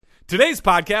Today's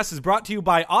podcast is brought to you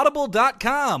by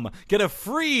Audible.com. Get a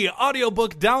free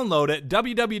audiobook download at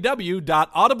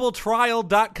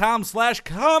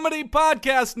www.audibletrial.com/comedy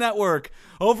podcast network.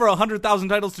 Over 100,000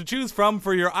 titles to choose from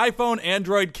for your iPhone,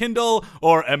 Android, Kindle,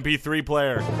 or MP3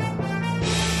 player.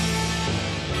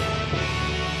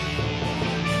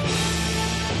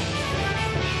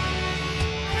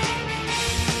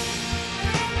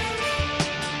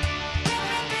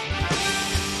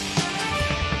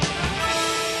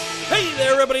 Hey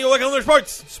there, everybody. Welcome to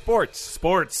Sports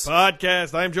Sports.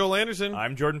 Podcast. I'm Joel Anderson.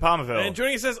 I'm Jordan Palmaville. And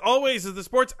joining us as always is the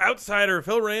sports outsider,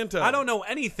 Phil Ranta. I don't know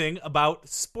anything about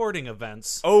sporting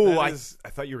events. I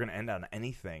thought you were going to end on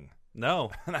anything.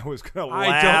 No. And I was going to I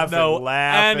laugh don't know and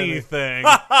laugh. anything.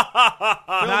 Phil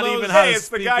Not knows- even how to Hey, it's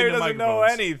the speak guy who into doesn't know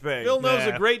microphones. anything. Phil knows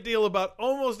Nah. a great deal about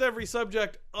almost every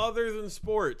subject other than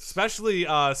sports. Especially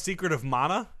Secret of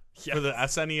Mana for the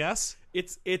SNES.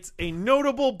 It's a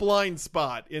notable blind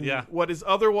spot in what is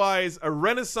otherwise a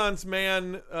Renaissance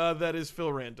man that is Phil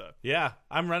Ranta. Yeah,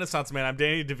 I'm Renaissance Man. I'm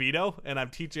Danny DeVito, and I'm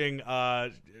teaching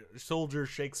Soldier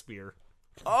Shakespeare.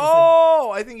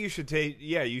 Oh, I think you should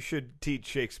you should teach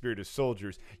Shakespeare to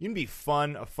soldiers. You can be a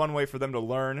fun way for them to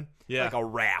learn. Yeah. Like a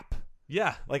rap.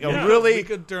 Yeah, Like yeah, a really, we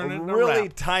could turn it into really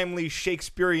rap. timely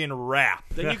Shakespearean rap.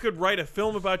 Then you could write a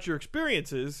film about your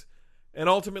experiences and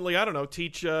ultimately, I don't know,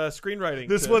 teach screenwriting.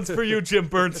 This one's for you, Jim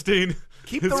Bernstein.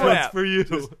 Keep this the one's rap. for you.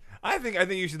 I think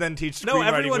you should then teach No, screenwriting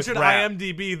everyone with should rap.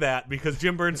 IMDb that because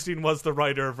Jim Bernstein was the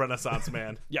writer of Renaissance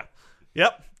Man. Yeah.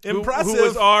 Yep, impressive. Who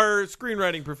was our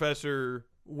screenwriting professor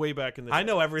way back in the day. I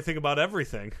know everything about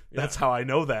everything. That's how I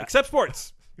know that. Except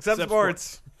sports. Except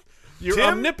sports. You're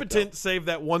Tim? omnipotent, save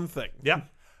that one thing. Yeah.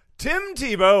 Tim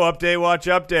Tebow, Update Watch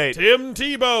Update. Tim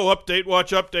Tebow, Update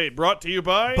Watch Update, brought to you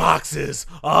by... Boxes.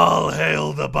 All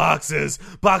hail the boxes.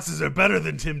 Boxes are better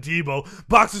than Tim Tebow.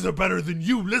 Boxes are better than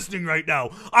you listening right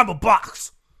now. I'm a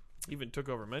box. Even took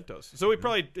over Mentos. So we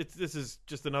probably... this is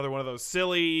just another one of those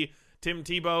silly... Tim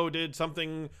Tebow did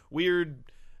something weird.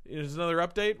 There's another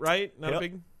update, right? Not a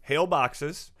big... Hail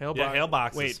Boxes. Hail Yeah, hail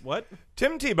boxes. Wait, what?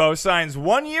 Tim Tebow signs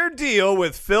 1-year deal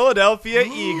with Philadelphia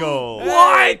Eagles.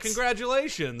 Hey,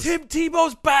 congratulations. Tim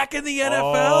Tebow's back in the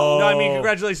NFL? Oh. No, I mean,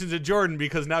 congratulations to Jordan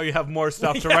because now you have more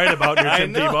stuff to write about in your I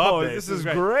Tim know. Tebow update. This is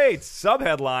great.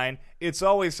 Subheadline, It's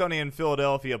Always Sunny in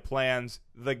Philadelphia plans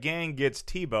The Gang Gets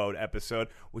Tebowed episode,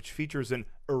 which features an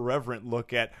irreverent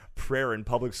look at prayer in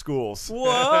public schools.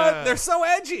 What? They're so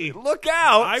edgy. Look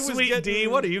out. I was Sweet getting- D,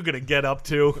 what are you going to get up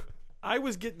to? I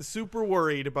was getting super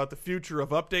worried about the future of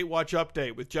Update Watch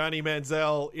Update with Johnny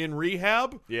Manziel in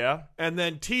rehab. Yeah. And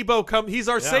then Tebow he's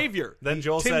our savior. Then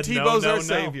Joel Tim said, no, Tebow's no, our no.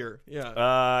 savior. Yeah.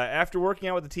 After working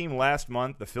out with the team last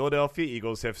month, the Philadelphia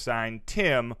Eagles have signed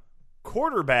Tim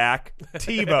quarterback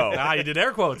Tebow. You did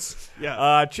air quotes.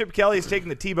 Yeah. Chip Kelly is taking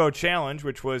the Tebow Challenge,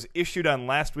 which was issued on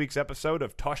last week's episode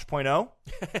of Tosh.0.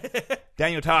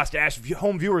 Daniel Tosh asked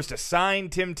home viewers to sign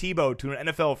Tim Tebow to an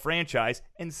NFL franchise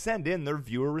and send in their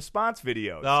viewer response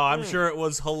videos. Oh, I'm sure it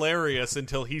was hilarious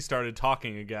until he started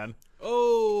talking again.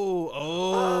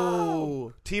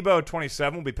 Oh. Tebow,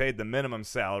 27, will be paid the minimum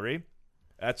salary.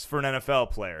 That's for an NFL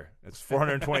player. It's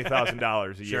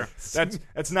 $420,000 a year.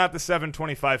 That's not the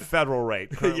 $725 federal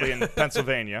rate currently in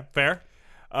Pennsylvania. Fair?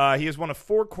 He is one of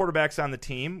 4 quarterbacks on the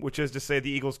team, which is to say the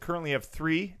Eagles currently have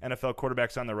 3 NFL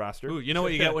quarterbacks on the roster. Ooh, you know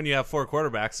what you get when you have 4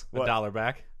 quarterbacks? What? $1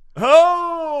 back.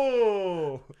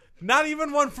 Oh! Not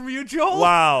even one from you, Joel?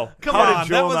 Wow. Come How on, did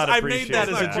Joel that was- not I made that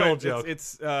appreciate as a Joel joke.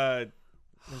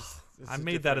 I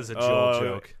made that as a Joel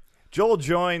joke. Joel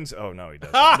joins... Oh, no, he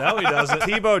doesn't. No, he doesn't.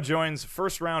 Tebow joins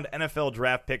first-round NFL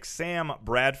draft pick Sam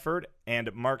Bradford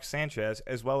and Mark Sanchez,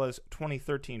 as well as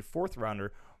 2013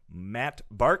 fourth-rounder Matt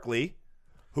Barkley,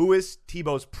 who is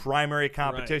Tebow's primary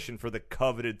competition for the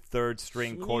coveted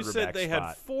third-string quarterback You said they spot.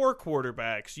 had 4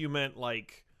 quarterbacks. You meant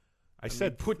I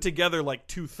said put together like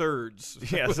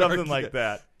 2/3. yeah, something like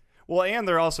that. Well, and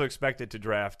they're also expected to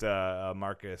draft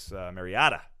Marcus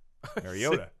Mariota. Are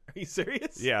you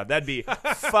serious? Yeah, that'd be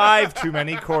 5 too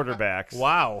many quarterbacks.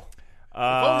 Wow. If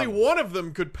only one of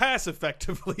them could pass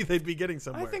effectively, they'd be getting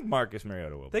somewhere. I think Marcus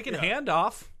Mariota will. They can hand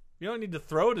off. You don't need to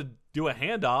throw to do a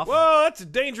handoff. Well, that's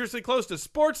dangerously close to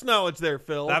sports knowledge there,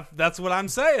 Phil. That's what I'm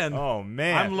saying. Oh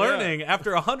man, I'm learning.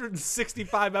 After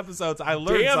 165 episodes, I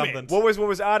learned Damn it. something. What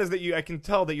was odd is that I can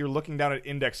tell that you're looking down at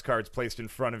index cards placed in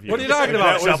front of you. What are you talking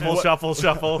about? That was Shuffle, what- shuffle,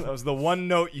 shuffle. That was the one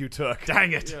note you took.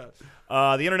 Dang it.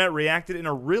 Yeah. The internet reacted in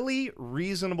a really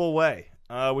reasonable way,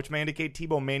 which may indicate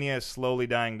Tebow mania is slowly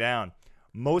dying down.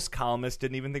 Most columnists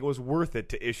didn't even think it was worth it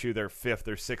to issue their 5th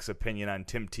or 6th opinion on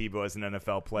Tim Tebow as an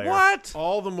NFL player. What?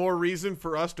 All the more reason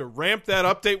for us to ramp that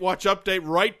update, watch update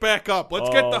right back up. Let's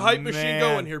get the hype machine man.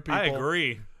 going here, people. I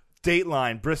agree.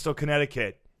 Dateline, Bristol,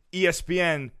 Connecticut.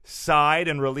 ESPN sighed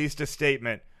and released a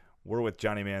statement. We're with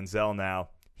Johnny Manziel now.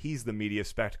 He's the media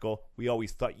spectacle we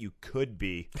always thought you could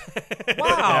be.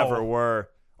 Wow. Never were.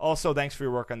 Also, thanks for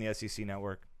your work on the SEC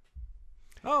Network.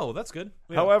 Oh, that's good.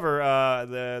 Yeah. However,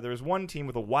 there's one team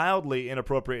with a wildly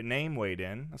inappropriate name weighed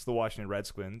in. That's the Washington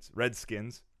Redskins.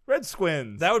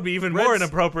 That would be even more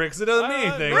inappropriate because it doesn't mean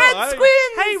anything.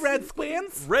 Hey,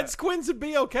 Redskins. Redskins would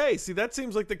be okay. See, that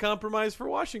seems like the compromise for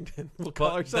Washington. We'll call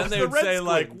But ourselves then they the would say,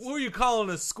 like, Redsquins. who are you calling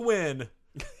a squin?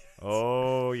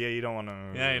 Oh, yeah, you don't want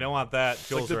to. Yeah, you don't want that. Like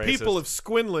Joel's the racist. people of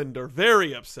Squinland are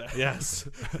very upset. Yes.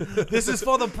 This is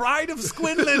for the pride of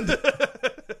Squinland.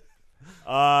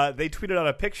 They tweeted out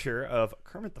a picture of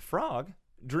Kermit the Frog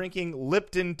drinking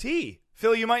Lipton tea.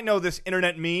 Phil, you might know this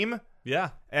internet meme Yeah.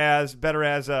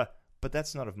 but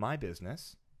that's none of my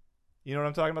business. You know what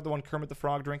I'm talking about? The one Kermit the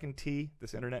Frog drinking tea,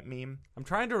 this internet meme. I'm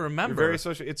trying to You're remember. very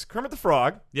social. It's Kermit the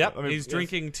Frog. Yep. I mean, He's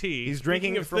drinking tea. He's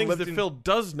drinking Speaking it of from things Lipton. that Phil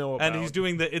does know about. and he's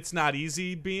doing the it's not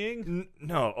easy being.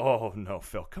 No,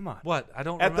 Phil, come on. What? I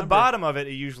don't At remember. the bottom of it,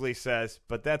 it usually says,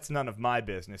 but that's none of my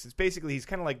business. It's basically, he's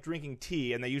kind of like drinking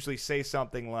tea, and they usually say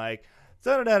something like,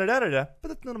 da-da-da-da-da-da, but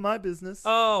that's none of my business.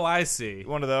 Oh, I see.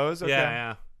 One of those? Okay.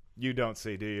 Yeah. You don't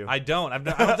see, do you? I don't. I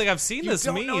don't think I've seen this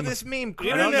don't meme. know this meme. I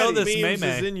don't know this memes meme.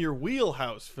 is in your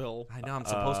wheelhouse, Phil. I know. I'm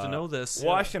supposed to know this.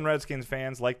 Washington Redskins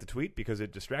fans liked the tweet because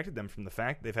it distracted them from the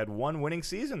fact they've had one winning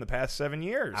season the past 7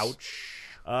 years.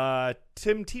 Ouch.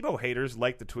 Tim Tebow haters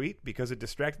liked the tweet because it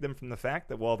distracted them from the fact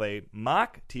that while they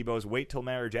mock Tebow's wait till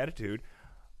marriage attitude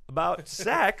about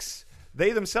sex,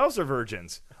 they themselves are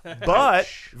virgins. But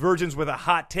virgins with a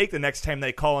hot take the next time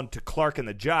they call him to Clark and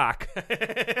the Jock.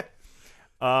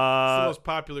 It's the most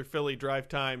popular Philly drive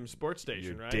time sports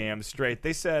station, You're right? damn straight.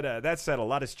 They said that said a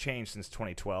lot has changed since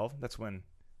 2012. That's when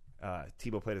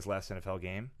Tebow played his last NFL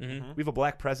game. Mm-hmm. We have a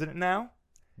black president now.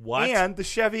 What? And the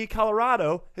Chevy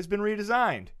Colorado has been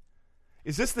redesigned.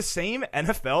 Is this the same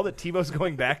NFL that Tebow's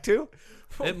going back to?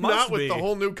 It Not must with be. the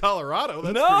whole new Colorado.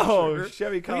 That's no, for sure.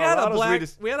 Chevy we had a Colorado.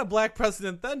 we had a black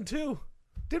president then too.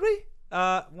 Did we?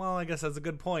 Well, I guess that's a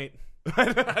good point.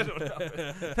 I don't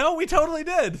know. No, we totally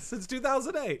did since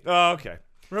 2008. Oh, okay.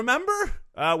 Remember,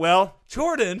 Well,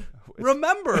 Jordan?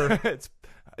 Remember?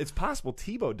 it's possible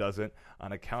Tebow doesn't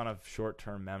on account of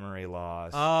short-term memory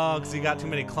loss. Oh, because he got too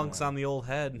many clunks on the old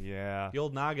head. Yeah. The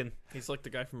old noggin. He's like the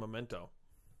guy from Memento.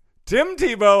 Tim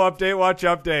Tebow update. Watch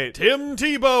update. Tim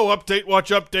Tebow update, watch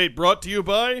update, brought to you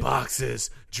by Boxes.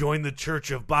 Join the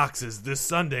Church of Boxes this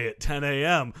Sunday at 10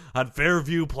 a.m. on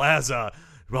Fairview Plaza.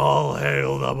 All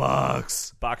hail the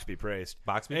box. Box be praised.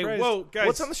 Box be Hey, praised. whoa, guys!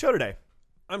 What's on the show today?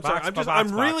 I'm Box, sorry. box,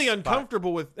 I'm really box,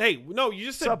 uncomfortable with. Hey, no, you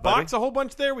just said What's up, box buddy? a whole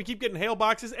bunch there. We keep getting hail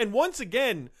boxes, and once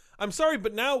again, I'm sorry,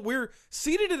 but now we're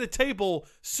seated at a table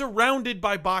surrounded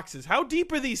by boxes. How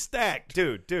deep are these stacked?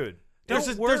 Dude. There's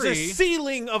Don't a worry.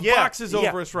 ceiling of boxes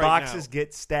over us right boxes now.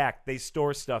 get stacked. They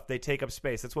store stuff. They take up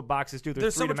space. That's what boxes do.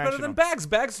 They're so much better than bags.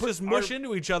 Bags just mush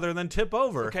into each other and then tip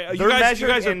over. Okay, They're you measured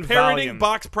guys are in parroting volume.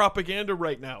 box propaganda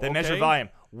right now. They okay? measure volume,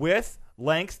 width,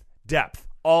 length, depth.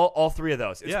 All three of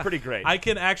those. It's pretty great. I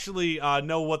can actually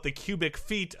know what the cubic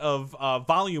feet of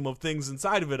volume of things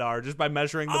inside of it are just by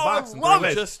measuring the box. and I'm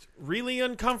throwing it. just really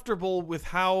uncomfortable with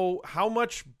how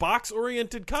much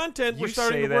box-oriented content we're You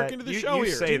starting say to work that. into the You- show you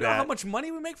here. say Do you know that. how much money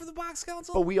we make for the Box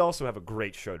Council? But we also have a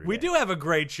great show today. We do have a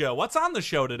great show. What's on the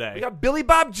show today? We got Billy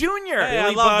Bob Jr. Hey, I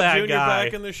Billy love Bob that Jr. guy.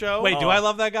 back in the show. Wait, do Oh. I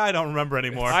love that guy? I don't remember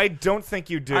anymore. I don't think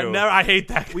you do. I hate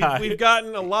that guy. We've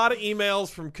gotten a lot of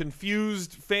emails from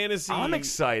confused fantasy I'm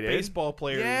excited. baseball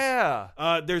players.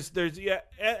 Yeah. There's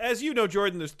as you know,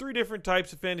 Jordan, there's 3 different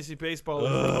types of fantasy baseball.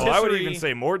 Oh, I would Rotisserie- even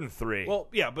say more than 3. Well,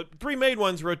 yeah, but 3 main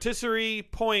ones: rotisserie,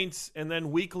 points, and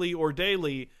then weekly or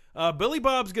daily. Billy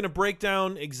Bob's going to break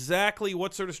down exactly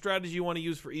what sort of strategy you want to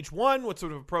use for each one, what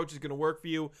sort of approach is going to work for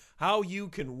you, how you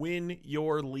can win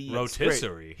your leagues.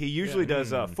 Rotisserie. He usually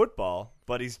does football,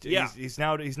 but he's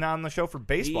now on the show for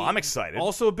baseball. I'm excited.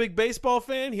 Also a big baseball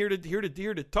fan. Here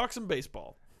to talk some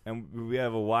baseball. And we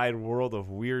have a wide world of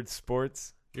weird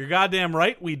sports. You're goddamn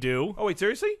right we do. Oh wait,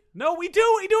 seriously? No, we do.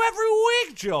 We do every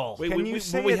week, Joel. Wait, Can we you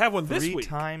say we it have one this 3 week.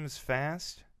 times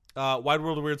fast? Wide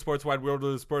World of Weird Sports, Wide World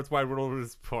of Sports, Wide World of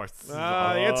Sports. The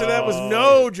answer to that was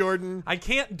no, Jordan. I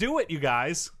can't do it, you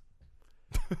guys.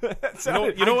 You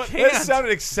know what? That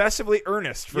sounded excessively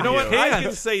earnest for You know what? I can't.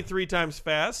 can say 3 times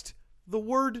fast. The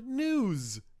word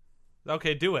news.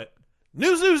 Okay, do it.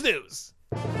 News.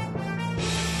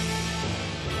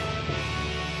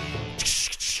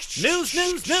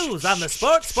 News on the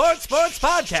Sports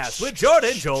Podcast with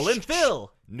Jordan, Joel, and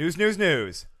Phil.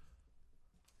 News.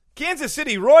 Kansas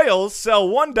City Royals sell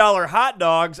 $1 hot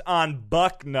dogs on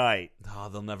Buck Night. Oh,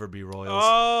 they'll never be Royals.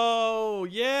 Oh,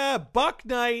 yeah, Buck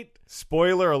Night.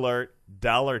 Spoiler alert,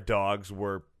 dollar dogs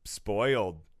were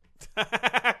spoiled.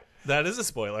 That is a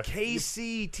spoiler.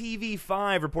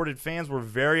 KCTV5 reported fans were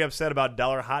very upset about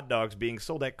dollar hot dogs being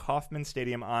sold at Kauffman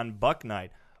Stadium on Buck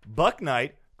Night. Buck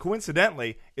Night,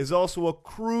 coincidentally, is also a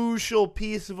crucial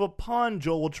piece of a pun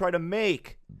Joel will try to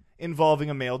make involving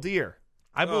a male deer.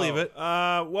 I believe it.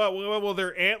 What? Well,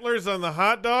 their antlers on the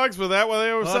hot dogs? Was that what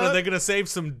they were Oh, saying? are they going to save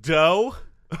some dough?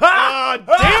 Ah,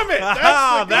 damn it!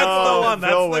 That's the the one.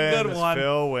 That's Phil the wins. good one.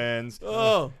 Phil wins.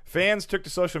 Oh. Fans took to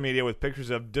social media with pictures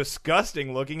of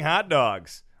disgusting-looking hot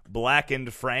dogs.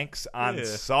 Blackened Franks on Yeah.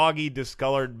 soggy,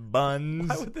 discolored buns.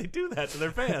 Why would they do that to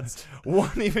their fans?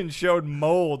 One even showed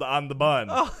mold on the bun.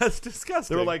 Oh, that's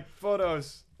disgusting. There were like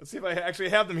photos. Let's see if I actually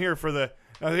have them here for the.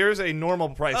 Now here's a normal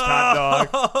priced hot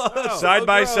dog, side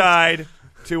by gross. side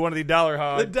to one of the dollar the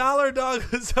hogs. dollar dog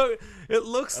is so. It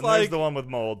looks And there's like the one with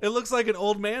mold. it looks like an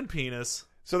old man penis.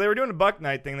 So they were doing a Buck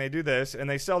Night thing. They do this, and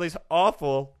they sell these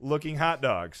awful looking hot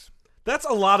dogs. That's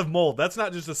a lot of mold. That's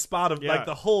not just a spot of Yeah. like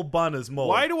the whole bun is mold.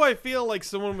 Why do I feel like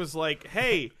someone was like,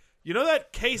 hey, you know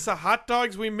that case of hot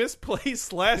dogs we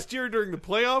misplaced last year during the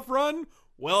playoff run?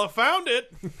 Well, I found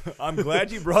it. I'm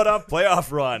glad you brought up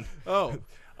playoff run. Oh.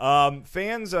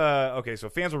 Fans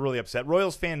were really upset.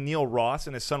 Royals fan Neil Ross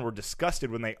and his son were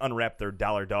disgusted when they unwrapped their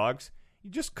dollar dogs. You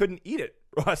just couldn't eat it,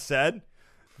 Ross said.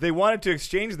 They wanted to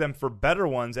exchange them for better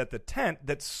ones at the tent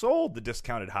that sold the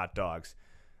discounted hot dogs.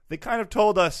 They kind of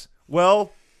told us,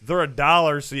 well, they're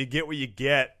 $1, so you get what you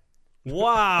get.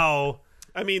 Wow.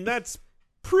 I mean, that's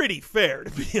pretty fair,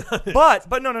 to be honest.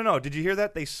 But no. Did you hear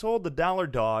that? They sold the dollar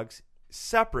dogs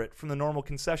separate from the normal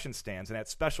concession stands and at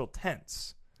special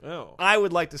tents. Oh. I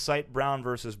would like to cite Brown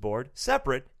versus Board.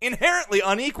 Separate, inherently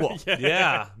unequal.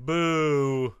 Yeah.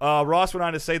 Boo. Ross went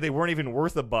on to say they weren't even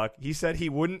worth $1. He said he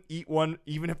wouldn't eat one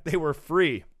even if they were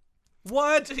free.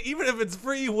 What? Even if it's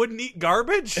free, you wouldn't eat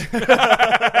garbage?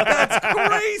 That's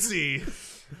crazy.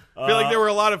 I feel like there were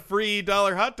a lot of free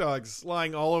dollar hot dogs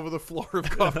lying all over the floor of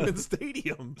Kauffman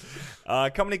Stadium.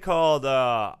 A company called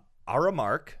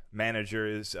Aramark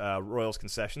manages Royals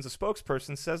concessions. A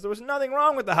spokesperson says there was nothing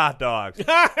wrong with the hot dogs,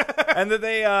 and that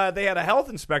they had a health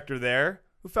inspector there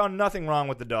who found nothing wrong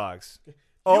with the dogs.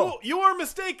 Oh, You are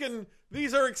mistaken.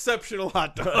 These are exceptional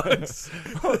hot dogs.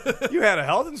 you had a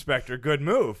health inspector. Good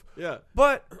move. Yeah.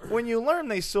 But when you learn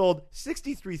they sold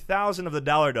 63,000 of the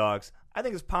dollar dogs, I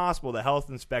think it's possible the health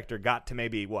inspector got to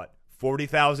maybe,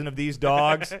 40,000 of these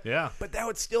dogs? Yeah. But that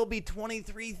would still be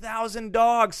 23,000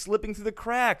 dogs slipping through the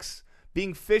cracks,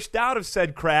 being fished out of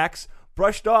said cracks,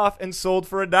 brushed off, and sold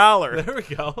for $1. There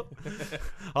we go.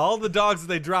 All the dogs that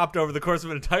they dropped over the course of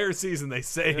an entire season, they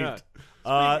saved.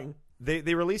 Yeah.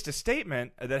 They released a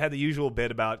statement that had the usual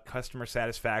bit about customer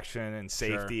satisfaction and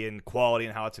safety and quality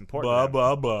and how it's important. Blah,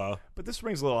 blah, blah. But this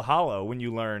rings a little hollow when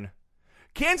you learn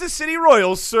Kansas City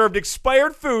Royals served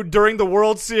expired food during the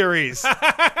World Series.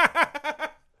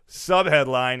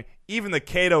 Subheadline, even the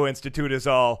Cato Institute is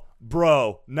all,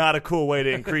 bro, not a cool way to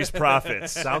increase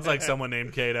profits. Sounds like someone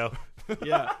named Cato.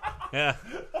 Yeah. Yeah.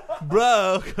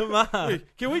 Bro, come on.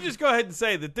 Can we just go ahead and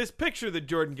say that this picture that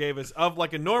Jordan gave us of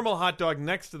like a normal hot dog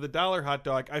next to the dollar hot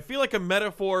dog, I feel like a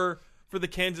metaphor for the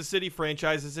Kansas City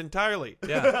franchises entirely.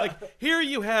 Yeah. Like here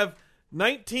you have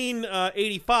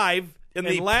 1985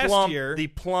 and last plump, year. the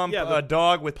plump the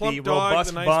dog with plump the dog, robust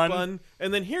the nice bun.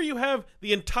 And then here you have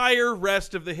the entire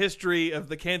rest of the history of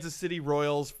the Kansas City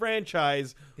Royals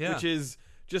franchise, Yeah. which is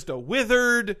just a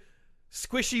withered,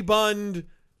 squishy bunned,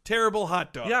 terrible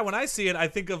hot dog. Yeah, when I see it, I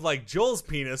think of like Joel's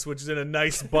penis, which is in a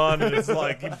nice bun and it's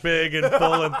like big and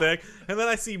full and thick. And then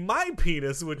I see my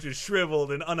penis, which is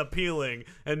shriveled and unappealing,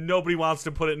 and nobody wants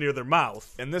to put it near their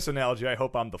mouth. In this analogy, I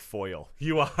hope I'm the foil.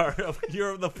 You are.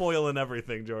 You're the foil in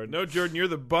everything, Jordan. No, Jordan, you're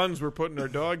the buns we're putting our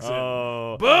dogs in.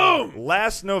 Oh. Boom!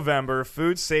 Last November,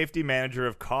 food safety manager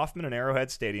of Kauffman and Arrowhead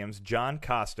Stadiums, John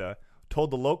Costa,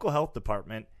 told the local health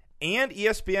department and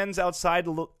ESPN's Outside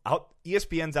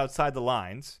the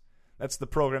Lines, that's the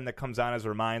program that comes on as a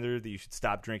reminder that you should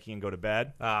stop drinking and go to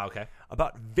bed, Ah, okay.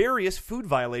 about various food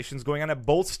violations going on at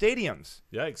both stadiums.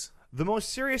 Yikes. The most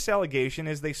serious allegation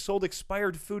is they sold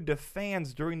expired food to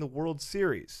fans during the World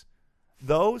Series.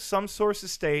 Though some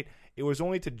sources state it was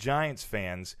only to Giants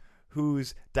fans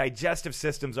whose digestive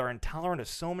systems are intolerant of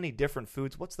so many different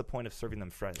foods. What's the point of serving them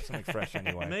fresh? Something fresh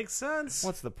anyway. Makes sense.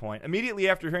 What's the point? Immediately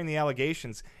after hearing the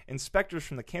allegations, inspectors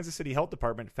from the Kansas City Health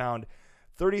Department found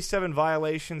 37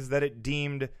 violations that it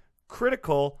deemed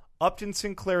critical Upton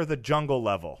Sinclair, the jungle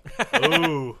level.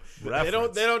 Ooh, They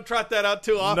don't trot that out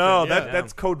too often. No, yeah.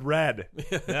 that's code red.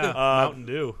 yeah, Mountain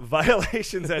Dew.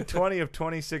 Violations at 20 of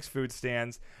 26 food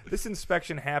stands. This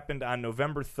inspection happened on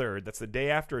November 3rd. That's the day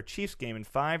after a Chiefs game and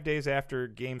 5 days after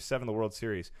Game 7 of the World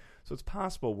Series. So it's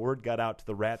possible word got out to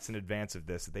the rats in advance of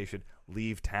this that they should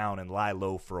leave town and lie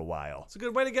low for a while. It's a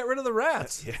good way to get rid of the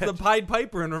rats. It's the Pied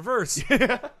Piper in reverse.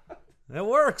 It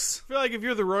works. I feel like if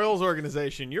you're the Royals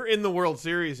organization, you're in the World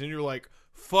Series and you're like,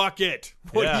 fuck it.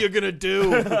 What Yeah. are you going to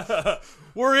do?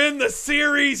 We're in the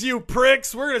series, you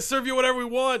pricks. We're going to serve you whatever we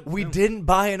want. We didn't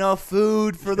buy enough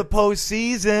food for the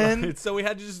postseason. So we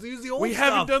had to just use the old We stuff.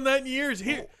 haven't done that in years.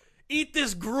 Here, eat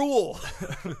this gruel.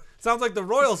 Sounds like the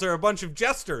Royals are a bunch of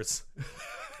jesters.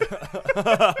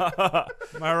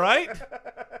 Am I right?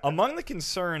 Among the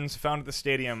concerns found at the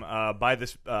stadium by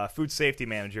this food safety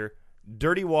manager,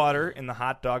 dirty water in the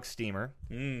hot dog steamer,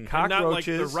 Not like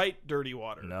cockroaches. the right dirty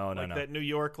water. No, like no. that New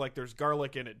York, like there's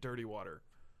garlic in it, dirty water.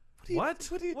 What?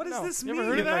 What does no. this You mean? ever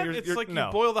heard of No, that? you're- It's you're- like you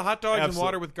no. boil the hot dogs in Absolute-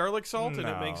 water with garlic salt, and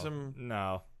no, it makes them.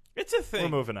 No. It's a thing. We're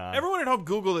moving on. Everyone at home,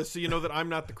 Google this so you know that I'm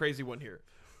not the crazy one here.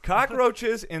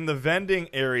 Cockroaches in the vending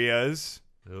areas,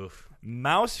 Oof.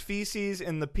 mouse feces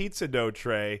in the pizza dough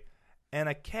tray, and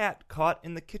a cat caught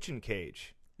in the kitchen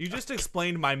cage. You just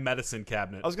explained my medicine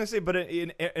cabinet. I was going to say, but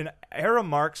an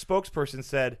Aramark spokesperson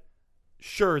said,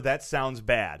 sure, that sounds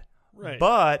bad. Right.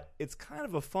 But it's kind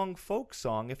of a funk folk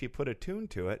song if you put a tune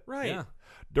to it. Right. Yeah.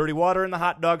 Dirty water in the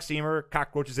hot dog steamer,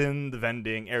 cockroaches in the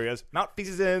vending areas, mouse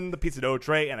feces in the pizza dough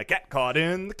tray, and a cat caught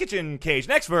in the kitchen cage.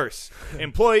 Next verse.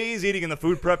 Employees eating in the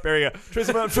food prep area, trace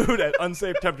amount of food at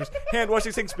unsafe temperatures, hand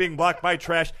washing sinks being blocked by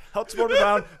trash, help support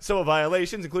around civil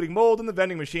violations, including mold in the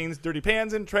vending machines, dirty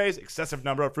pans and trays, excessive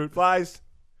number of fruit flies.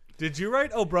 Did you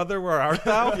write, "Oh brother, where art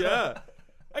thou"? Yeah.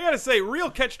 I gotta say, real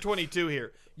catch-22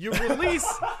 here.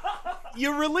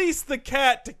 You release the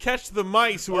cat to catch the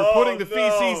mice who are putting the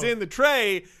feces in the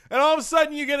tray, and all of a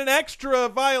sudden you get an extra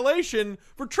violation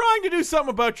for trying to do something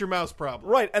about your mouse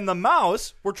problem. Right, and the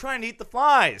mouse were trying to eat the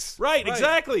flies. Right,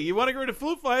 exactly. You want to get rid of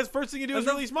fruit flies, first thing you do is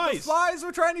release The mice. flies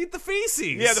were trying to eat the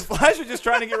feces. Yeah, the flies are just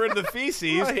trying to get rid of the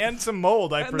feces Right. and some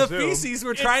mold, I and presume. the feces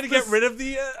were trying to the get rid of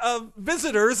the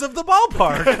visitors of the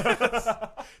ballpark.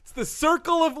 It's the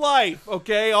circle of life,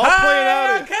 okay? All playing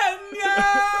out.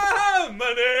 Kenya,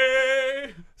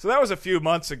 money. So that was a few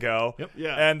months ago. Yep.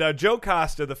 Yeah. And Joe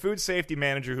Costa, the food safety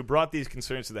manager who brought these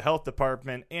concerns to the health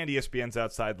department and ESPN's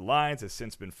Outside the Lines, has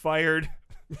since been fired.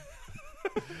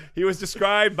 He was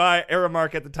described by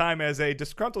Aramark at the time as a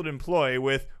disgruntled employee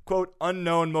with, quote,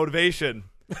 unknown motivation.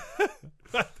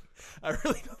 I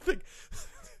really don't think.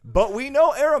 But we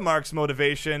know Aramark's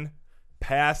motivation.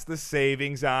 Pass the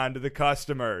savings on to the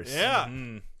customers. Yeah.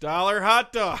 Dollar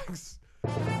hot dogs.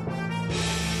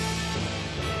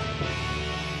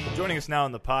 Joining us now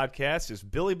on the podcast is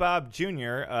Billy Bob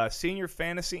Jr., senior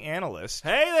fantasy analyst.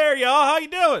 Hey there, y'all. How you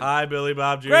doing? Hi, Billy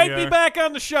Bob Jr. Great to be back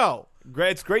on the show.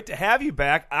 It's great to have you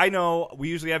back. I know we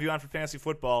usually have you on for fantasy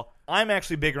football. I'm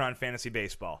actually bigger on fantasy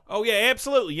baseball. Oh, yeah,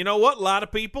 absolutely. You know what? A lot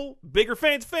of people, bigger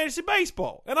fans of fantasy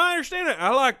baseball. And I understand it. I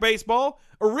like baseball.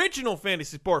 Original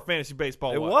fantasy sport, fantasy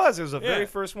baseball. It was the very Yeah.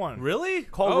 first one. Really?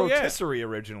 Called Oh, yeah. rotisserie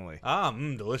originally.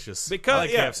 Delicious. Because, I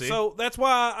like yeah, KFC. so that's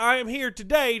why I am here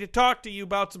today to talk to you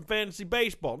about some fantasy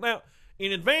baseball. Now,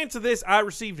 in advance of this, I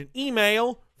received an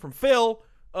email from Phil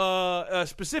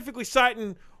specifically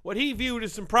citing what he viewed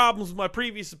as some problems with my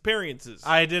previous appearances.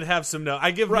 I did have some notes. I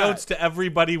give Right. notes to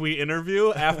everybody we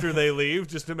interview after they leave,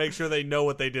 just to make sure they know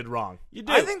what they did wrong. You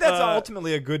do. I think that's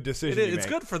ultimately a good decision. It's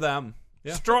good for them.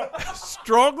 Yeah.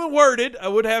 Strongly worded, I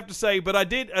would have to say, but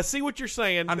I see what you're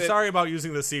saying. I'm that- sorry about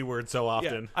using the C word so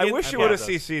often. I wish I you would have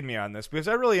apologize. CC'd me on this because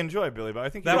I really enjoy Billy, but I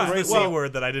think That you was did the great C work.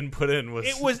 word that I didn't put in.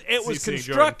 It was CC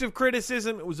constructive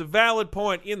criticism. It was a valid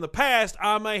point. In the past,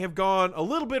 I may have gone a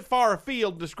little bit far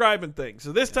afield describing things.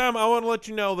 So this time, I want to let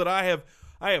you know that I have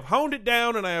honed it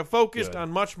down and I have focused Good. on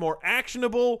much more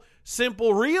actionable,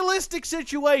 simple, realistic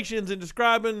situations in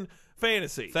describing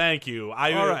fantasy. Thank you. All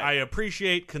right. I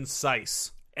appreciate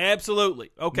concise.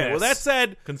 Absolutely. Okay. Yes. Well, that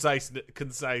said,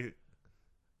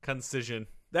 concision.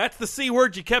 that's the C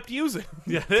word you kept using.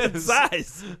 Yeah, it is.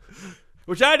 Concise.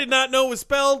 Which I did not know was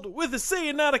spelled with a C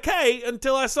and not a K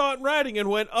until I saw it in writing and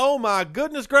went, oh my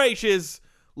goodness gracious,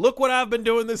 look what I've been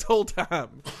doing this whole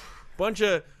time. Bunch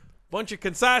of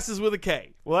concises with a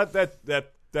K. Well,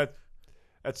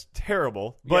 that's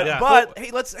terrible. But Yeah.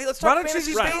 hey, let's Why talk don't you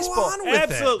fantasy just go baseball. on with it?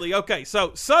 Absolutely. Okay,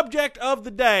 so subject of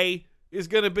the day, is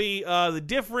going to be the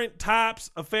different types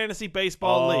of fantasy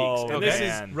baseball leagues. And okay. this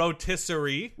is Man.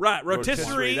 Rotisserie. right.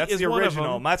 Rotisserie That's is the one original.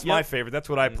 of them. That's my Yep. favorite. That's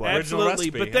what I play. Original Absolutely.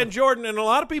 recipe, But then yeah. Jordan, and a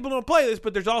lot of people don't play this,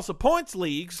 but there's also points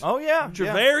leagues. Oh yeah, Which are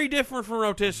yeah. very different from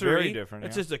rotisserie. Very different,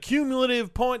 It's yeah. just a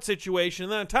cumulative point situation.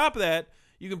 And then on top of that,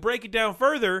 you can break it down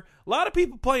further. A lot of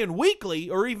people play in weekly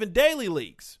or even daily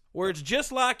leagues, where it's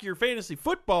just like your fantasy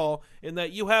football in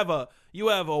that you have a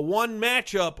one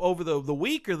matchup over the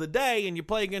week or the day, and you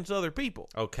play against other people.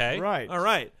 Okay. Right. All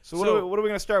right. So what are we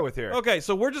going to start with here? Okay,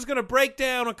 so we're just going to break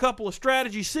down a couple of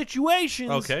strategy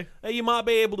situations Okay. that you might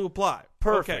be able to apply.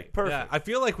 Perfect. Okay. Perfect. Yeah, I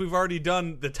feel like we've already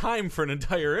done the time for an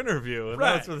entire interview, and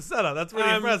Right. that's for the setup. That's pretty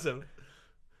impressive.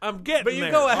 I'm getting But you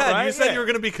there, go all ahead. right? You said Yeah. you were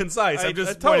going to be concise. I I'm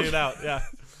just told pointing it you. out. Yeah.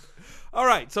 All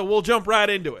right, so we'll jump right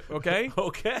into it, okay?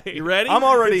 Okay. You ready? I'm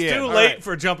already It's in. too All late right.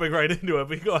 for jumping right into it,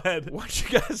 but go ahead. I want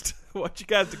you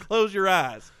guys to close your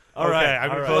eyes. All right. Okay, I'm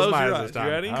going all to right. close Close my your eyes eyes. this time.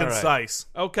 You ready? All right. Concise.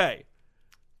 Okay.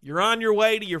 You're on your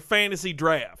way to your fantasy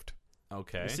draft.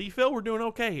 Okay. See, Phil, we're doing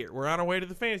okay here. We're on our way to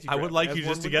the fantasy I draft. would like As you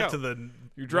one just to would get go. to the.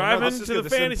 You're driving this is to good. the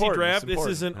This is fantasy important. draft. This is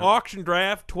This is an important. auction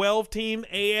draft, 12-team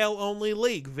AL-only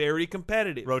league. Very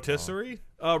competitive. Rotisserie?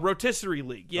 Rotisserie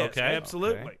league. Yes, Okay.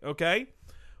 absolutely. Okay.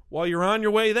 While you're on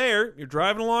your way there, you're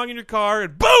driving along in your car,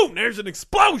 and boom, there's an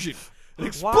explosion. An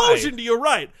explosion to your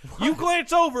right. You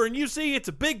glance over and you see it's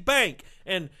a big bank,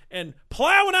 and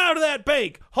plowing out of that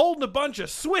bank, holding a bunch of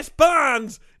Swiss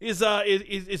bonds, is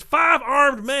 5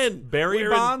 armed men. Barry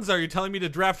wearing- Bonds? Are you telling me to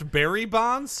draft Barry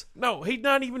Bonds? No, he's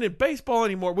not even in baseball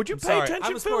anymore. Would you pay Sorry, attention,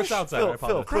 I'm a Phil? sports outsider. I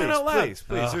Phil, apologize. crying please, out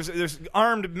loud. please. There's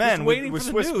armed men Just waiting with for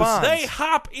the Swiss news. bonds. They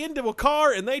hop into a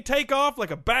car and they take off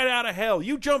like a bat out of hell.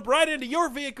 You jump right into your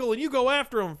vehicle and you go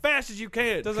after them fast as you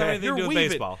can. Doesn't have anything to You're do with weaving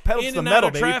baseball. Pedal to in the and metal, out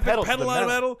of baby. traffic, Pedal to pedal the out of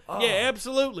metal. metal. Yeah,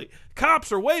 absolutely.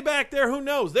 Cops are way back there. Who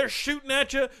knows? They're shooting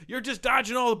at you. You're just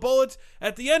dodging all the bullets.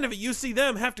 At the end of it, you see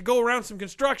them have to go around some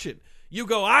construction. You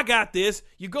go, I got this.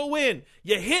 You go in.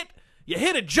 You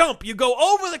hit a jump. You go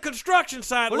over the construction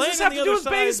site. What does land this on have the to do other with side.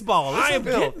 baseball? I am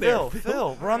Phil, getting there.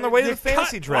 Phil, we're on the way to You the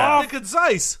fantasy cut draft. Be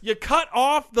concise. You cut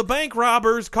off the bank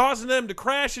robbers, causing them to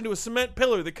crash into a cement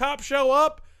pillar. The cops show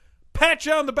up, pat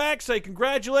you on the back, say,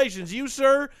 congratulations, you,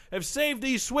 sir, have saved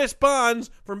these Swiss bonds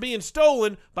from being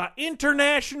stolen by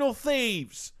international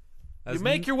thieves. You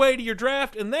make your way to your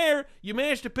draft, and there you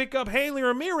manage to pick up Hanley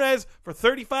Ramirez for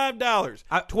 $35.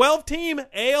 12-team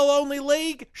AL-only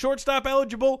league, shortstop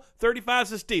eligible,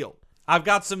 35's a steal. I've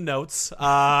got some notes.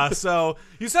 So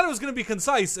you said it was going to be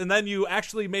concise, and then you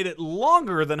actually made it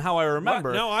longer than how I remember.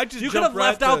 What? No, I just you could have jumped right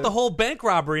left out to- the whole bank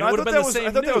robbery, and No, it would have been the same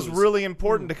I thought that was news. really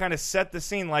important to kind of set the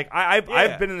scene. Like I've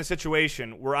Yeah. been in a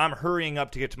situation where I'm hurrying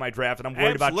up to get to my draft, and I'm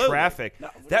worried Absolutely. about traffic.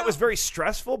 That was very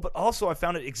stressful, but also I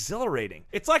found it exhilarating.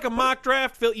 It's like a mock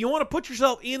draft, Phil. You want to put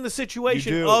yourself in the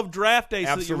situation You do. of draft day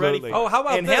so that you're ready. Absolutely. For it. Oh, how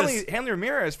about and this? Hanley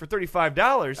Ramirez for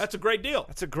 $35. That's a great deal.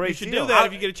 That's a great You should deal. do that I-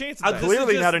 if you get a chance This at is that.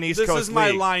 Clearly just- not an East This Coast is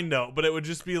my league. line note, but it would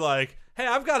just be like, "Hey,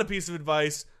 I've got a piece of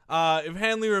advice. If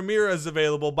Hanley Ramirez is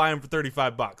available, buy him for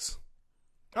 $35."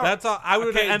 That's all. I would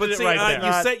have Okay, ended but it see,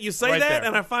 right there. you say Right that, there.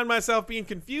 and I find myself being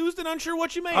confused and unsure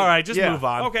what you mean. All right, just Yeah. move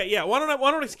on. Okay, yeah. Why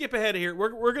don't I skip ahead of here?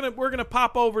 We're gonna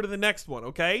pop over to the next one.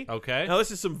 Okay. Okay. Now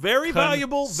this is some very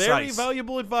Concise.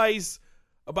 valuable advice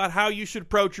about how you should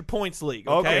approach your points league.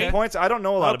 Okay, Okay. points. I don't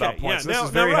know a lot Okay, about points. yeah, This now-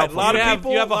 is very now, right, helpful. a lot You of have,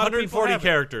 people- you have a lot of people 140 have it.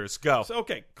 characters. Go. So,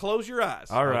 okay, close your eyes.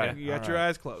 All right, Okay, you got all your right.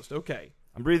 eyes closed. Okay.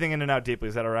 I'm breathing in and out deeply.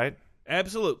 Is that all right?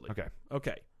 Absolutely. Okay.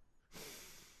 Okay.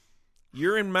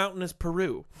 You're in mountainous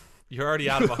Peru. You're already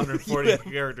out of 140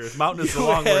 characters. Mountain is a You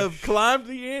long word. have climbed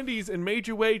the Andes and made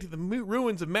your way to the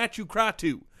ruins of Machu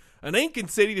Picchu, an Incan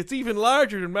city that's even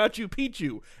larger than Machu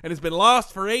Picchu and has been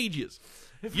lost for ages.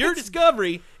 Your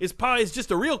discovery is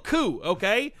just a real coup,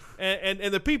 okay?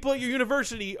 And the people at your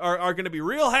university are going to be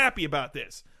real happy about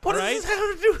this. What all does right? this have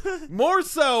to do with it? More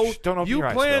so, don't open you your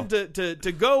eyes, plan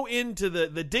to go into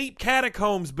the deep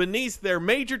catacombs beneath their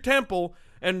major temple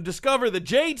and discover the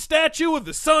jade statue of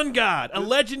the sun god, a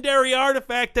legendary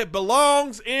artifact that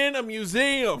belongs in a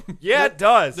museum. Yeah, it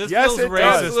does. This yes, feels it racist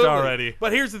does. Absolutely. already.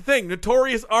 But here's the thing.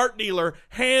 Notorious art dealer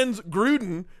Hans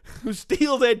Gruden, who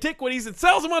steals antiquities and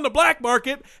sells them on the black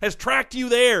market, has tracked you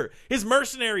there. His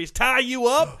mercenaries tie you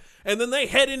up, and then they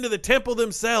head into the temple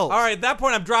themselves. All right, at that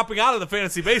point, I'm dropping out of the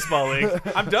fantasy baseball league.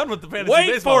 I'm done with the fantasy Wait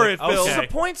baseball for league. it, Phil. This is Okay. a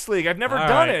points league. I've never All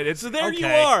done right. it. It's So there you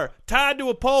Okay. are, tied to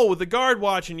a pole with the guard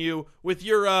watching you, with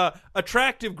your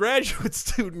attractive graduate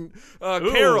student,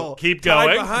 Carol, keep tied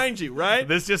going. behind you, right?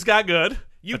 This just got good.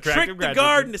 You Attractive trick the graduate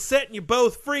guard student. into setting you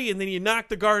both free, and then you knock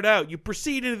the guard out. You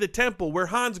proceed into the temple where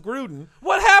Hans Gruden,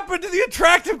 What happened to the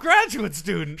attractive graduate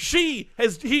student? she's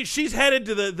headed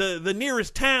to the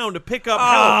nearest town to pick up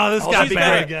Oh, help. this got She's bad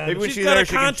gotta- again. Maybe when She's she's got there, to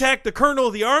she can contact the colonel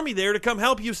of the army there to come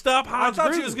help you stop Hans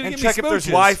thought Gruden. she was gonna And give me check if there's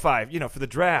smooches. Wi-Fi, for the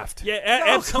draft. Yeah,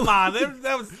 Oh, come on.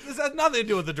 This has nothing to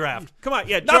do with the draft. Come on,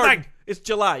 yeah, Nothing. Jordan, it's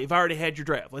July. You've already had your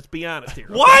draft. Let's be honest here.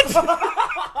 What?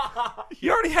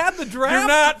 You already had the draft? You're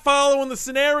not following the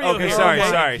scenario Okay, here. sorry, Oh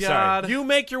my sorry. God. You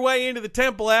make your way into the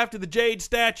temple after the jade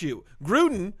statue.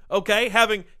 Gruden, okay,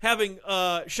 having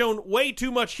shown way too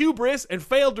much hubris and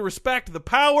failed to respect the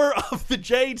power of the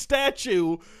jade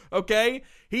statue, okay,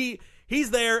 he's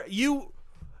there. You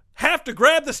have to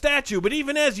grab the statue, but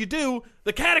even as you do,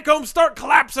 the catacombs start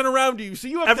collapsing around you. So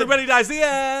you have Everybody dies. The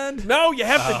end. No, you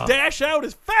have to dash out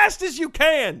as fast as you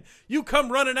can. You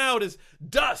come running out as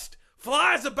dust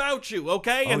flies about you,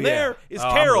 okay? And yeah. there is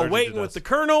I'm Carol allergic to waiting with dust. the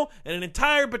colonel and an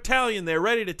entire battalion there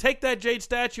ready to take that jade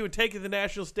statue and take it to the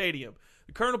National Stadium.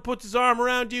 The colonel puts his arm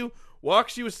around you,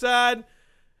 walks you aside,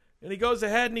 and he goes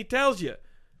ahead and he tells you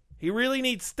he really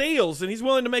needs steals, and he's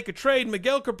willing to make a trade,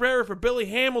 Miguel Cabrera for Billy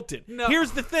Hamilton. No. Here's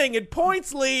the thing, in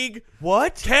points league,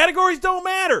 What? categories don't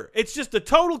matter. It's just a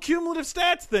total cumulative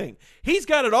stats thing. He's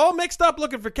got it all mixed up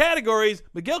looking for categories.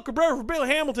 Miguel Cabrera for Billy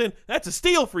Hamilton, that's a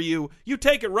steal for you. You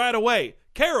take it right away.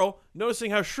 Carol,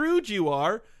 noticing how shrewd you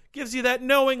are, gives you that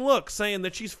knowing look, saying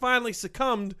that she's finally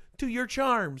succumbed to your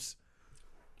charms.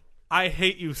 I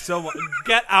hate you so much.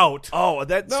 Get out. Oh,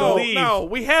 that's No, leave. no,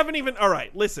 we haven't even... All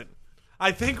right, listen.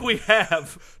 I think we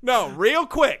have. No, real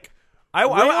quick. I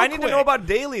need to quick. know about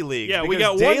daily league. Yeah, we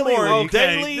because got one daily more. league-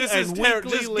 Okay. Daily this and is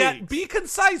terrible. weekly Just leagues. be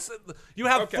concise. You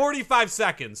have Okay. 45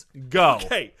 seconds. Go.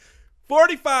 Okay,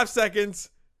 45 seconds.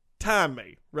 Time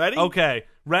me. Ready? Okay.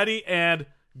 Ready and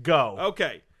go.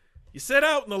 Okay. You set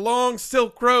out on the long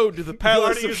Silk Road to the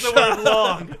palace already of used the word Shah.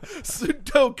 long.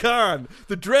 Sunto Khan,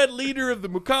 the dread leader of the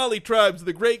Mukali tribes of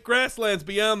the great grasslands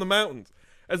beyond the mountains.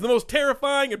 As the most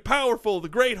terrifying and powerful of the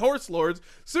great horse lords,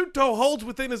 Sunto holds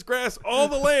within his grasp all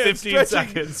the land 15 stretching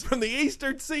seconds. from the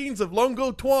eastern scenes of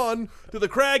Longo Tuan to the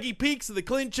craggy peaks of the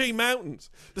Clinche Mountains.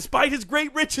 Despite his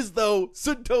great riches, though,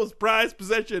 Sunto's prized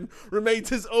possession remains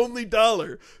his only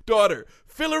daughter,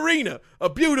 Filarina, a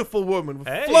beautiful woman with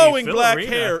Hey, flowing black Filarina.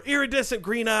 hair, iridescent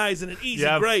green eyes, and an easy You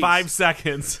have grace. 5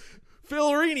 seconds.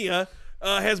 Filarina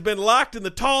has been locked in the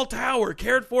tall tower,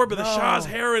 cared for by the Shah's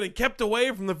harem, and kept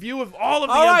away from the view of all of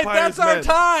the All right, Empire's that's our men.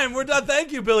 time. We're done.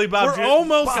 Thank you, Billy Bob. We're Jr.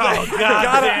 almost Oh, there.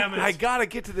 God damn it. I gotta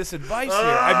get to this advice here.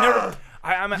 I've never.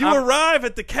 You I'm arrive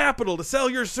at the capital to sell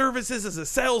your services as a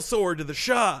sellsword to the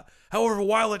Shah. However,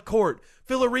 while at court,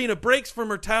 Filarina breaks from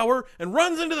her tower and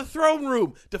runs into the throne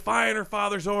room, defying her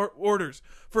father's orders.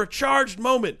 For a charged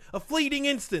moment, a fleeting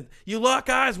instant, you lock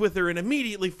eyes with her and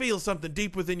immediately feel something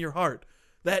deep within your heart.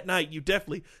 That night, you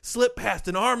deftly slip past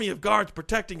an army of guards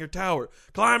protecting your tower,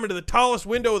 climb into the tallest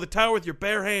window of the tower with your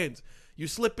bare hands. You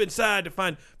slip inside to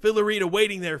find Filarina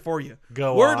waiting there for you.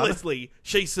 Go on. Wordlessly,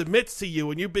 she submits to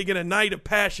you, and you begin a night of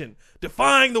passion,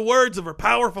 defying the words of her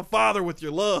powerful father with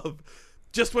your love.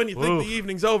 Just when you think Oof. the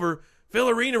evening's over,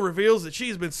 Filarina reveals that she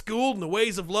has been schooled in the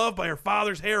ways of love by her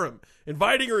father's harem,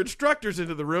 inviting her instructors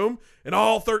into the room, and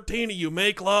all 13 of you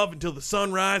make love until the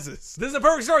sun rises. This is a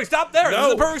perfect story. Stop there. This No.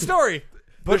 is a perfect story.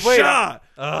 The wait, Shah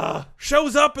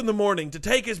shows up in the morning to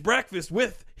take his breakfast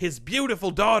with his beautiful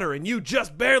daughter, and you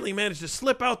just barely manage to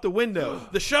slip out the window.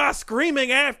 The Shah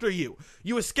screaming after you.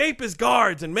 You escape his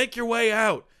guards and make your way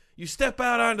out. You step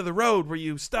out onto the road where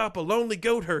you stop a lonely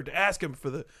goat herd to ask him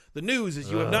for the news, as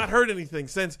you have not heard anything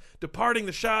since departing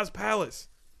the Shah's palace.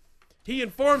 He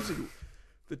informs you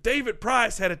that David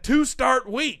Price had a 2-start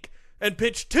week and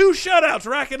pitched 2 shutouts,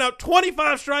 racking up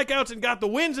 25 strikeouts and got the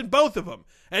wins in both of them.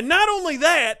 And not only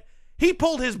that, he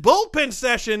pulled his bullpen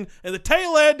session in the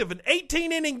tail end of an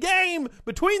 18-inning game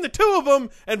between the two of them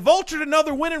and vultured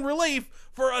another win in relief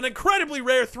for an incredibly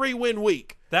rare 3-win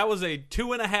week. That was a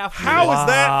 2.5 How is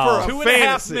that for a 2.5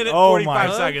 fantasy? minute, Oh 45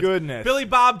 my seconds. goodness. Billy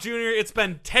Bob Jr., it's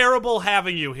been terrible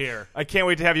having you here. I can't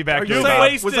wait to have you back. Are you You Billy Bob.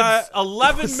 saying- wasted Was I-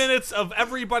 11 minutes of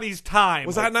everybody's time.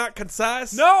 Was I not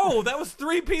concise? No, that was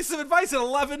 3 pieces of advice in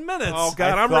 11 minutes. Oh,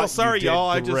 God, I I'm real thought sorry, you did y'all.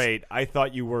 I just- great. I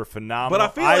thought you were phenomenal. But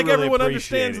I feel like really everyone appreciate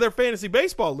understands it. their fantasy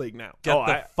baseball league now. Get Oh,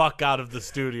 the fuck out of the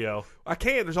studio. I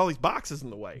can't. There's all these boxes in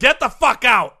the way. Get the fuck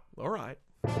out. All right.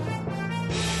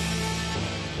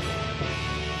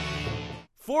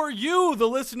 For you, the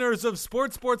listeners of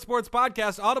Sports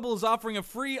Podcast, Audible is offering a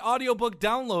free audiobook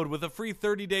download with a free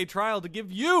 30-day trial to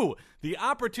give you the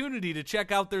opportunity to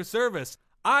check out their service.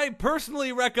 I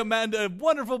personally recommend a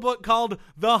wonderful book called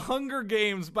The Hunger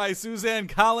Games by Suzanne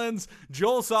Collins.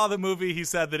 Joel saw the movie. He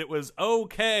said that it was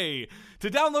okay. To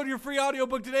download your free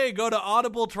audiobook today, go to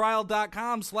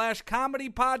audibletrial.com/comedy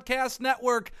podcast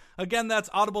network. Again, that's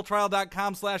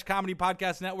audibletrial.com/comedy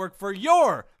podcast network for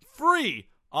your free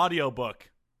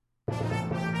audiobook.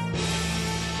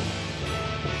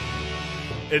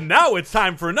 And now it's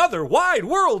time for another wide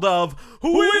world of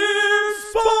Weird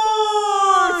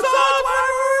Sports!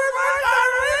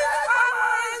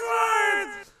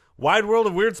 Wide world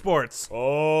of weird sports.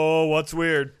 Oh, what's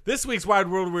weird? This week's Wide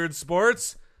World of Weird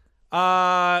Sports,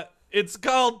 it's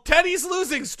called Teddy's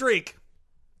Losing Streak.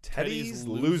 Teddy's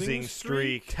losing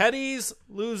streak. Teddy's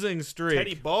losing streak.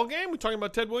 Teddy ball game? We talking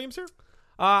about Ted Williams here?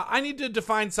 I need to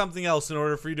define something else in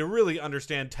order for you to really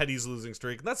understand Teddy's losing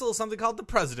streak. And that's a little something called the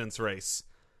President's Race,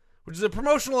 which is a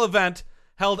promotional event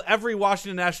held every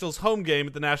Washington Nationals home game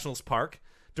at the Nationals Park.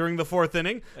 During the fourth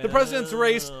inning, the President's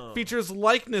Race features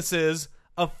likenesses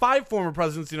of 5 former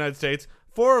presidents of the United States,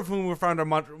 4 of whom were found on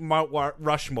Mount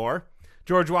Rushmore: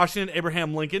 George Washington,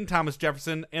 Abraham Lincoln, Thomas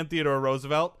Jefferson, and Theodore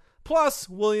Roosevelt, plus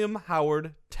William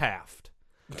Howard Taft.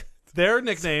 Their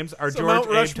nicknames are So George, Mount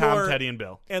Abe, Tom, Rushmore- Teddy, and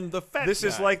Bill. And the fat This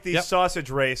is guy. like the Yep. sausage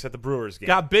race at the Brewers game.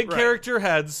 Got big Right. caricature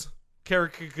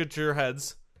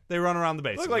heads. They run around the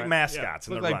bases. Look like right? mascots.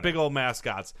 and Look they're like running. big old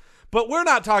mascots. But we're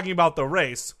not talking about the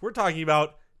race. We're talking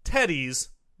about Teddy's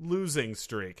losing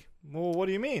streak. Well, what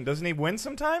do you mean? Doesn't he win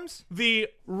sometimes? The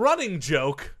running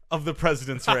joke of the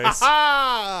President's Race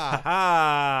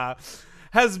Ah!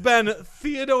 has been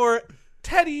Theodore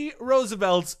Teddy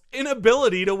Roosevelt's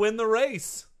inability to win the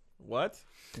race. What?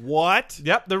 What?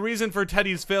 Yep, the reason for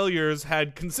Teddy's failures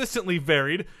had consistently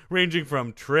varied, ranging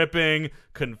from tripping,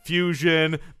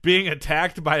 confusion, being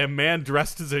attacked by a man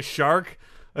dressed as a shark,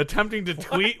 attempting to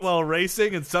tweet while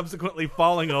racing and subsequently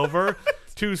falling over,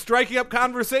 to striking up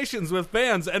conversations with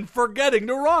fans and forgetting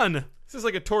to run. This is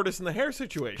like a tortoise and the hare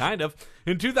situation. Kind of.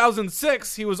 In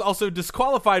 2006, he was also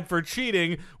disqualified for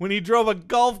cheating when he drove a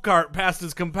golf cart past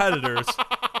his competitors.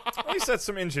 At least that's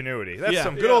some ingenuity. That's Yeah.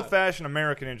 some good old-fashioned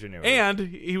American ingenuity. And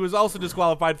he was also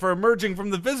disqualified for emerging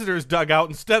from the visitors' dugout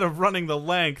instead of running the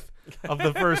length of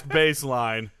the first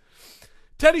baseline.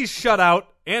 Teddy's shutout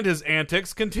and his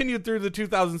antics continued through the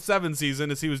 2007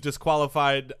 season as he was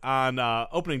disqualified on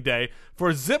opening day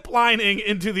for ziplining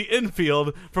into the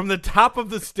infield from the top of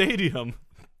the stadium.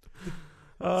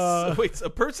 So wait, so a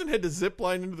person had to zip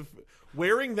line into the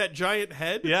wearing that giant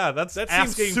head? Yeah, that seems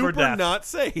Asking for super death. not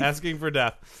safe. Asking for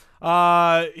death.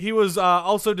 He was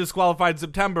also disqualified in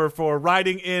September for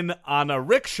riding in on a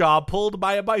rickshaw pulled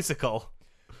by a bicycle.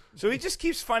 So he just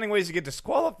keeps finding ways to get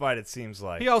disqualified, it seems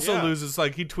like. He also Yeah. loses,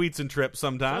 like, he tweets and trips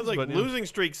sometimes. Sounds like but, losing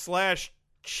streak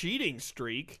 / cheating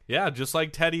streak. Yeah, just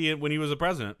like Teddy when he was a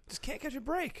president. Just can't catch a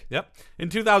break. Yep. In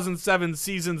 2007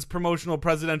 season's promotional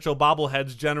presidential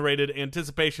bobbleheads generated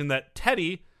anticipation that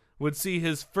Teddy would see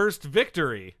his first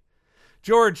victory.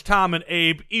 George, Tom, and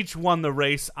Abe each won the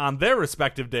race on their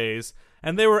respective days,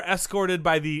 and they were escorted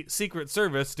by the Secret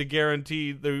Service to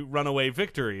guarantee the runaway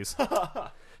victories.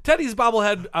 Teddy's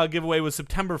bobblehead giveaway was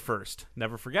September 1st.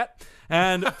 Never forget.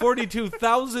 And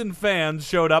 42,000 fans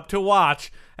showed up to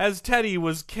watch as Teddy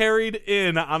was carried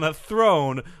in on a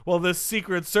throne while the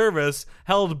Secret Service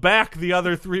held back the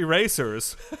other 3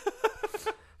 racers.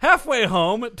 Halfway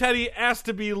home, Teddy asked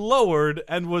to be lowered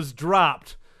and was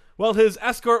dropped. While his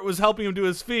escort was helping him to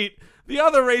his feet, the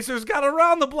other racers got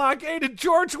around the blockade and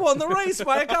George won the race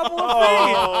by a couple of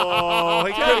feet. Oh,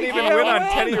 he couldn't even can't win on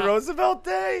win. Teddy Roosevelt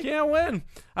Day? Can't win.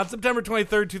 On September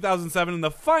 23rd, 2007, in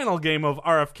the final game of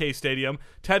RFK Stadium,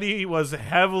 Teddy was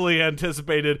heavily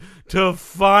anticipated to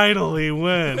finally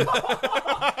win.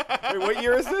 Wait, what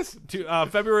year is this?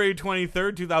 February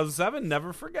 23rd, 2007,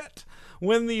 never forget.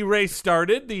 When the race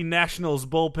started, the Nationals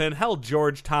bullpen held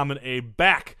George, Tom, and Abe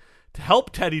back to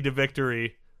help Teddy to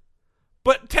victory.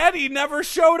 But Teddy never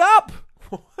showed up.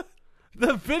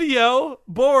 The video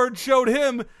board showed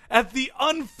him at the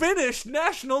unfinished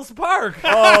Nationals Park.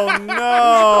 Oh,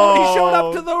 no. He showed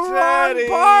up to the wrong Teddy.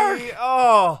 park.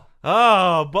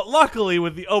 Oh. But luckily,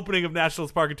 with the opening of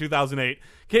Nationals Park in 2008,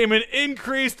 came an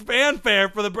increased fanfare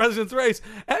for the President's Race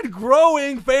and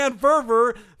growing fan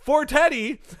fervor for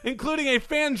Teddy, including a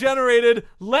fan-generated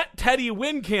Let Teddy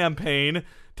Win campaign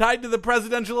tied to the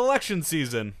presidential election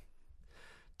season.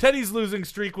 Teddy's losing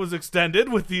streak was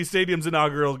extended with the stadium's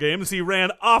inaugural game as he ran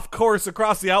off course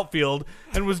across the outfield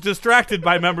and was distracted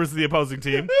by members of the opposing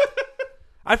team.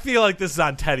 I feel like this is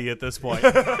on Teddy at this point.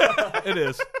 It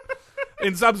is.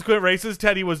 In subsequent races,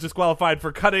 Teddy was disqualified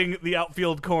for cutting the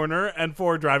outfield corner and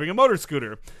for driving a motor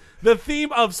scooter. The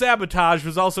theme of sabotage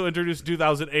was also introduced in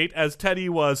 2008 as Teddy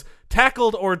was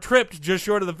tackled or tripped just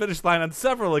short of the finish line on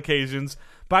several occasions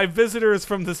by visitors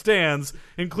from the stands,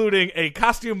 including a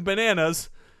costume bananas,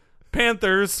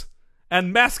 Panthers,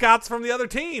 and mascots from the other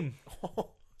team.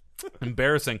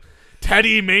 Embarrassing.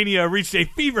 Teddy Mania reached a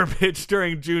fever pitch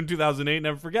during June 2008.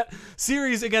 Never forget.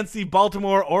 Series against the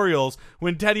Baltimore Orioles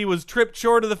when Teddy was tripped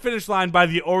short of the finish line by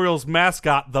the Orioles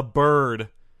mascot, the Bird.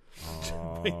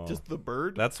 Wait, just the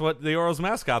bird? That's what the Orioles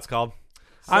mascot's called.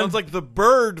 Sounds like the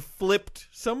bird flipped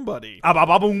somebody. On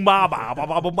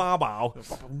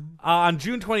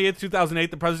June 28th,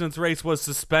 2008, the president's race was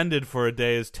suspended for a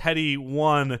day as Teddy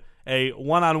won a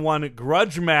one-on-one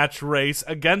grudge match race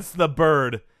against the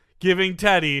Bird, giving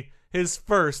Teddy his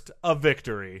first a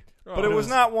victory. But it was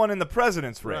not one in the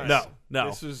president's race.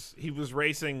 No. He was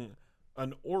racing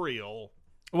an Oriole.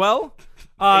 Well,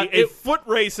 A foot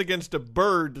race against a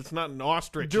bird that's not an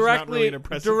ostrich is not really an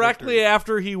impressive directly victory.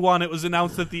 after he won, it was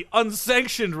announced that the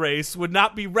unsanctioned race would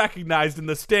not be recognized in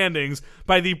the standings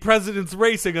by the President's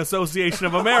Racing Association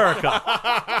of America.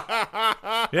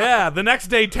 Yeah, the next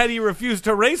day, Teddy refused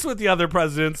to race with the other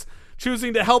presidents,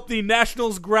 choosing to help the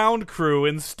Nationals ground crew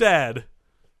instead,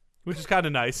 which is kind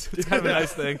of nice. It's kind of a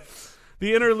nice thing.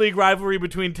 The interleague rivalry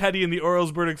between Teddy and the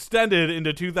Orioles Bird extended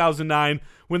into 2009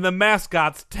 when the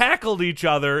mascots tackled each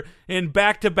other in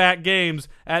back-to-back games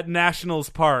at Nationals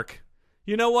Park.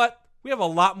 You know what? We have a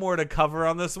lot more to cover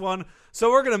on this one,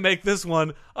 so we're going to make this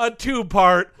one a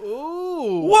two-part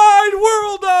Wide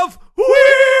World of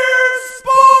Weird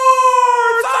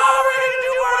Sports!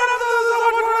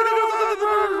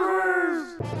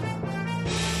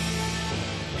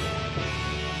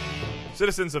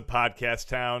 Citizens of Podcast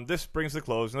Town, this brings the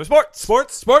close of the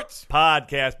Sports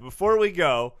podcast. Before we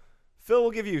go, Phil will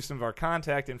give you some of our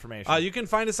contact information. You can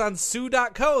find us on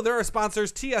Sue.co. They're our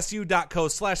sponsors,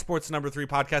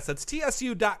 tsu.co/sports3podcast. That's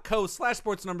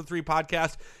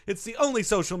tsu.co/sports3podcast. It's the only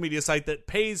social media site that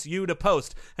pays you to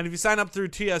post. And if you sign up through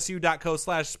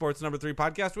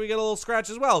tsu.co/sports3podcast, we get a little scratch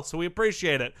as well, so we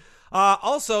appreciate it.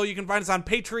 Also, you can find us on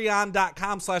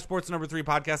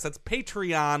patreon.com/sports3podcast. That's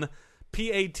Patreon,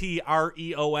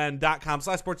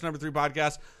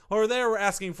 patreon.com/sports3podcast. Over there, we're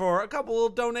asking for a couple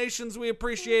of donations. We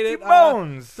appreciate it.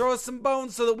 Bones. Throw us some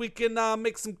bones so that we can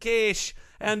make some cash.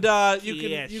 And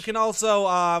you can also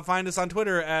find us on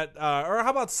Twitter at or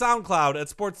how about SoundCloud at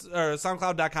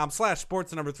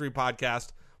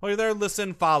SoundCloud.com/sports3podcast. While you're there,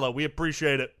 listen, follow. We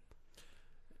appreciate it.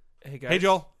 Hey guys. Hey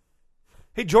Joel,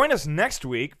 Hey, join us next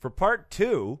week for part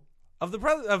 2 of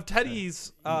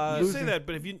Teddy's. You say that,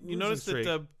 but if you notice streak.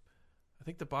 that I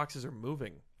think the boxes are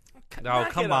moving. Oh,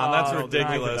 come on, that's Knock it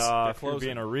ridiculous. off. They're You're closing.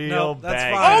 being a real No, that's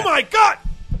bag. fine. Oh my God!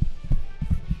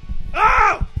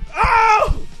 Oh!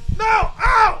 Oh! No!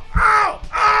 Ow! Ow!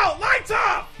 Ow! Lights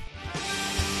off!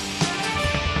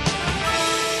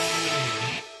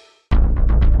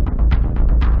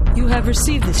 You have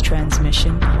received this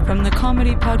transmission from the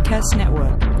Comedy Podcast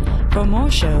Network. For more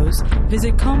shows,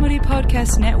 visit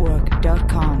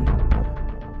comedypodcastnetwork.com.